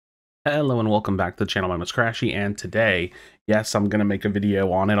Hello and welcome back to the channel. My name is Krashy, and today, yes, I'm going to make a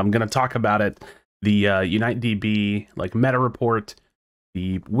video on it. I'm going to talk about it, the UniteDB like meta report,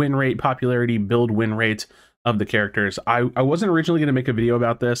 the win rate, popularity, build win rate of the characters. I wasn't originally going to make a video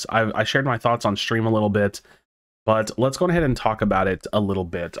about this. I shared my thoughts on stream a little bit, but let's go ahead and talk about it a little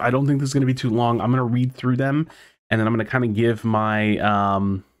bit. I don't think this is going to be too long. I'm going to read through them, and then I'm going to kind of give my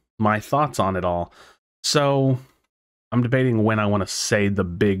my thoughts on it all. So I'm debating when I want to say the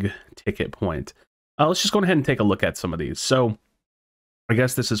big ticket point. Let's just go ahead and take a look at some of these. So I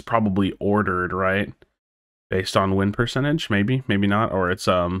guess this is probably ordered, right? Based on win percentage, maybe not, or it's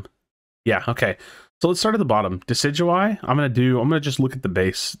yeah, okay. So let's start at the bottom. Decidueye, I'm gonna just look at the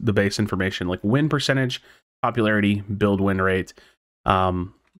base information, like win percentage, popularity, build win rate.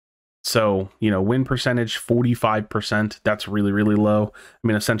 So, you know, win percentage, 45%, that's really, really low. I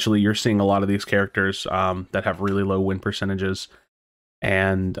mean, essentially, you're seeing a lot of these characters that have really low win percentages.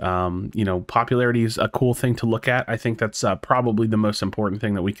 And, you know, popularity is a cool thing to look at. I think that's probably the most important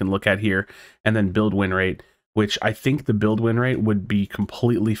thing that we can look at here. And then build win rate, which I think the build win rate would be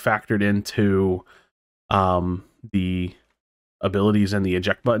completely factored into the abilities and the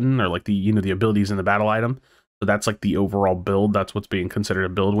eject button, or like the, you know, the abilities in the battle item. So that's like the overall build. That's what's being considered a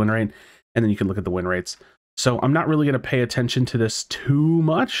build win rate. And then you can look at the win rates. So I'm not really going to pay attention to this too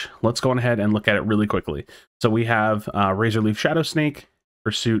much. Let's go ahead and look at it really quickly. So we have Razor Leaf Shadow Snake,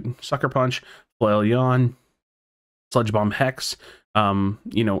 Pursuit Sucker Punch, Flail Yawn, Sludge Bomb Hex,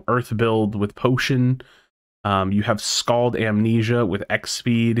 you know, Earth build with Potion. You have Scald Amnesia with X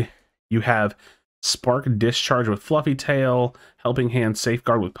Speed. You have Spark Discharge with Fluffy Tail, Helping Hand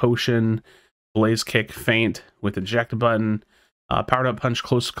Safeguard with Potion, Blaze Kick Feint with Eject Button, Powered Up Punch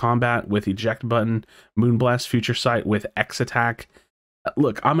Close Combat with Eject Button, Moonblast Future Sight with X Attack.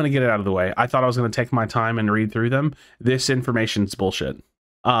 Look, I'm going to get it out of the way. I thought I was going to take my time and read through them. This information's bullshit.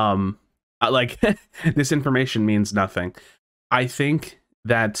 Like, this information means nothing. I think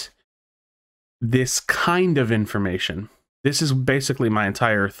that this kind of information, this is basically my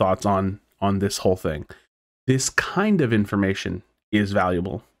entire thoughts on this whole thing. This kind of information is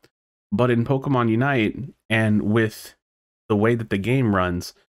valuable. But in Pokemon Unite, and with the way that the game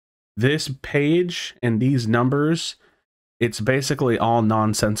runs, this page and these numbers, it's basically all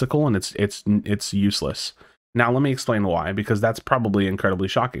nonsensical, and it's useless. Now let me explain why, because that's probably incredibly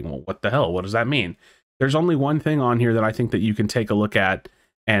shocking. Well, what the hell? What does that mean? There's only one thing on here that I think that you can take a look at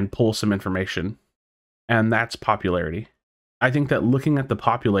and pull some information, and that's popularity. I think that looking at the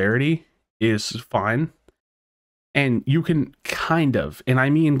popularity is fine. And you can kind of, and I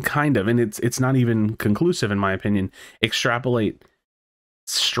mean kind of, and it's not even conclusive in my opinion, extrapolate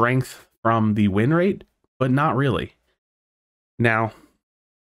strength from the win rate, but not really. Now,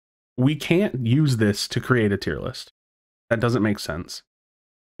 we can't use this to create a tier list. That doesn't make sense,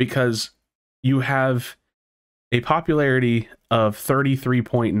 because you have a popularity of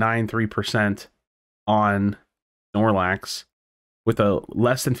 33.93% on Snorlax with a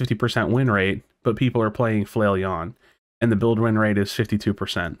less than 50% win rate, but people are playing Flail Yawn, and the build win rate is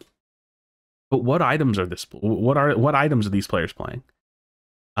 52%. But what items are this? What items are these players playing?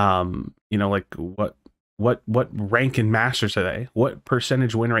 You know, like what rank in Masters are they? What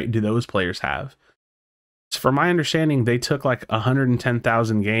percentage win rate do those players have? So from my understanding, they took like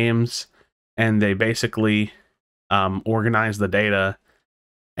 110,000 games, and they basically organized the data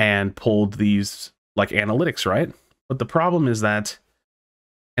and pulled these like analytics, right? But the problem is that,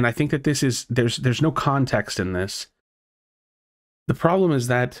 and I think that this is, there's no context in this. The problem is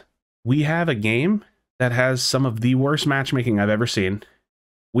that we have a game that has some of the worst matchmaking I've ever seen.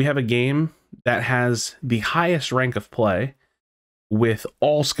 We have a game that has the highest rank of play with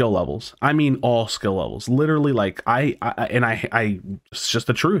all skill levels. I mean, all skill levels. Literally, like I it's just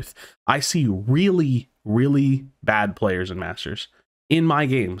the truth. I see really, really bad players in Masters in my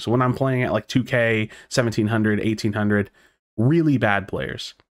games when I'm playing at like 2K, 1700, 1800. Really bad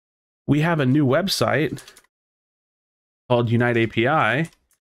players. We have a new website called UniteAPI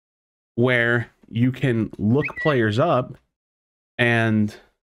where you can look players up, and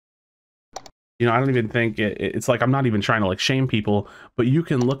you know, I don't even think it's like, I'm not even trying to like shame people, but you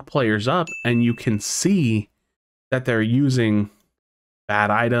can look players up and you can see that they're using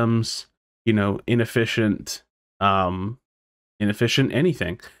bad items, you know, inefficient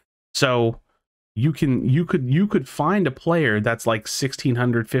anything. So you could find a player that's like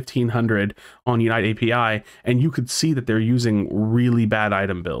 1600, 1500 on UniteAPI, and you could see that they're using really bad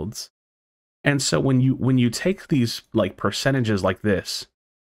item builds. And so when you take these like percentages like this,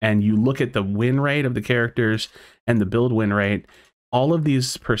 and you look at the win rate of the characters and the build win rate, all of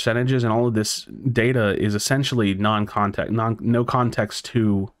these percentages and all of this data is essentially no context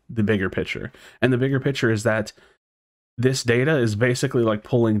to the bigger picture. And the bigger picture is that this data is basically like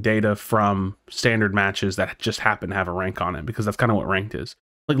pulling data from standard matches that just happen to have a rank on it, because that's kind of what ranked is.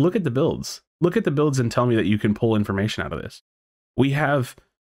 Like, look at the builds. Look at the builds and tell me that you can pull information out of this.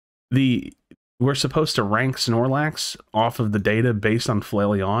 We're supposed to rank Snorlax off of the data based on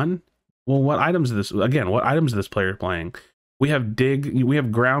Flareon. Well, what items is this? Again, what items is this player playing? We have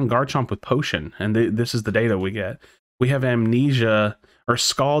Ground Garchomp with Potion, and this is the data we get. We have Amnesia, or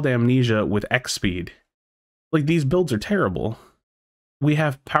Scald Amnesia with X Speed. Like, these builds are terrible. We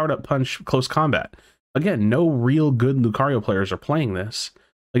have Powered Up Punch Close Combat. Again, no real good Lucario players are playing this.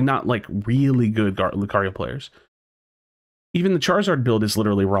 Like, not like really good Lucario players. Even the Charizard build is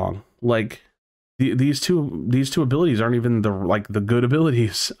literally wrong. Like, these two abilities aren't even the good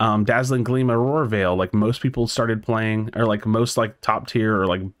abilities. Dazzling Gleam, Aurora Veil, like most people started playing, or like most like top tier or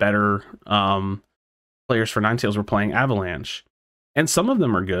like better players for Ninetales were playing Avalanche. And some of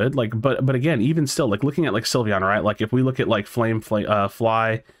them are good, like, but again, even still, like looking at like Sylveon, right? Like if we look at like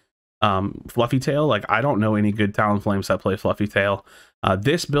Fly, Fluffy Tail, like I don't know any good Talonflames that play Fluffy Tail.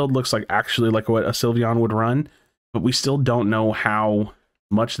 This build looks like actually like what a Sylveon would run, but we still don't know how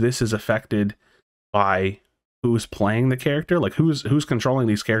much this is affected by who's playing the character, like who's controlling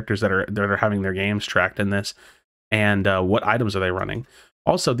these characters that are having their games tracked in this, and what items are they running.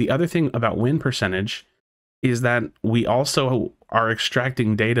 Also, the other thing about win percentage is that we also are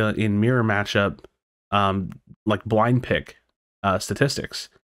extracting data in mirror matchup, like blind pick statistics.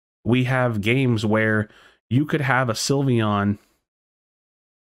 We have games where you could have a Sylveon.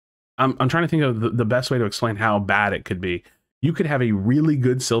 I'm trying to think of the best way to explain how bad it could be. You could have a really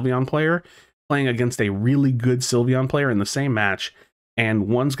good Sylveon player playing against a really good Sylveon player in the same match, and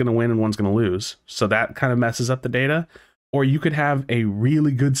one's going to win and one's going to lose. So that kind of messes up the data. Or you could have a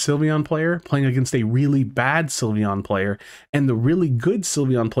really good Sylveon player playing against a really bad Sylveon player, and the really good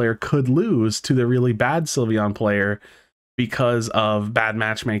Sylveon player could lose to the really bad Sylveon player because of bad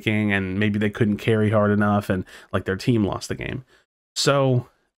matchmaking, and maybe they couldn't carry hard enough and like their team lost the game. So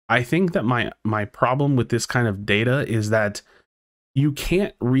I think that my problem with this kind of data is that you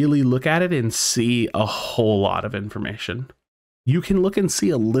can't really look at it and see a whole lot of information. You can look and see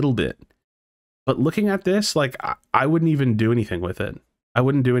a little bit, but looking at this, like I wouldn't even do anything with it. I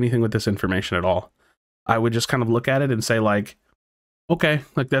wouldn't do anything with this information at all. I would just kind of look at it and say like, okay,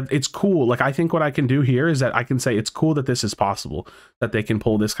 like that, it's cool. Like I think what I can do here is that I can say it's cool that this is possible, that they can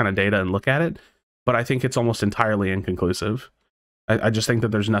pull this kind of data and look at it, but I think it's almost entirely inconclusive. I just think that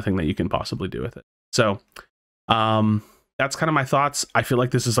there's nothing that you can possibly do with it. So, that's kind of my thoughts. I feel like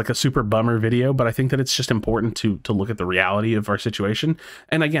this is like a super bummer video, but I think that it's just important to look at the reality of our situation.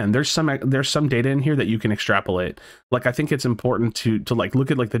 And again, there's some data in here that you can extrapolate. Like I think it's important to like look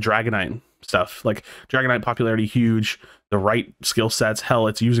at like the Dragonite stuff. Like Dragonite popularity huge, the right skill sets. Hell,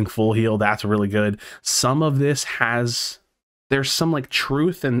 it's using full heal. That's really good. Some of this there's some like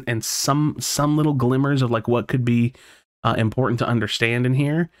truth and some little glimmers of like what could be important to understand in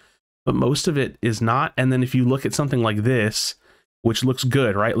here. But most of it is not. And then if you look at something like this, which looks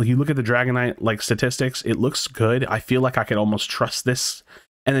good, right? Like you look at the Dragonite like statistics, it looks good. I feel like I could almost trust this.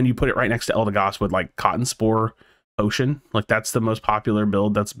 And then you put it right next to Eldegoss with like Cotton Spore Potion. Like that's the most popular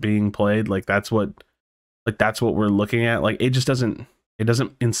build that's being played. Like that's what we're looking at. Like it doesn't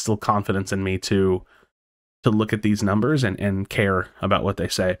instill confidence in me to look at these numbers and care about what they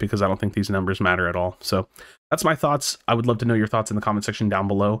say, because I don't think these numbers matter at all. So that's my thoughts. I would love to know your thoughts in the comment section down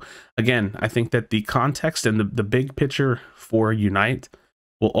below. Again, I think that the context and the big picture for Unite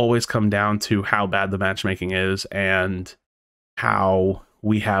will always come down to how bad the matchmaking is and how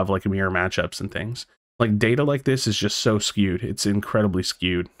we have like mirror matchups and things. Like data like this is just so skewed. It's incredibly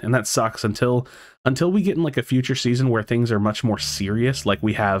skewed. And that sucks until we get in like a future season where things are much more serious. Like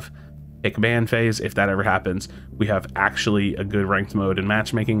we have pick ban phase, if that ever happens. We have actually a good ranked mode in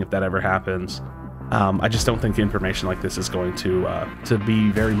matchmaking, if that ever happens. I just don't think information like this is going to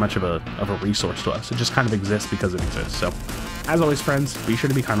be very much of a resource to us. It just kind of exists because it exists. So, as always, friends, be sure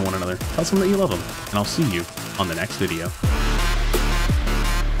to be kind to one another. Tell someone that you love them, and I'll see you on the next video.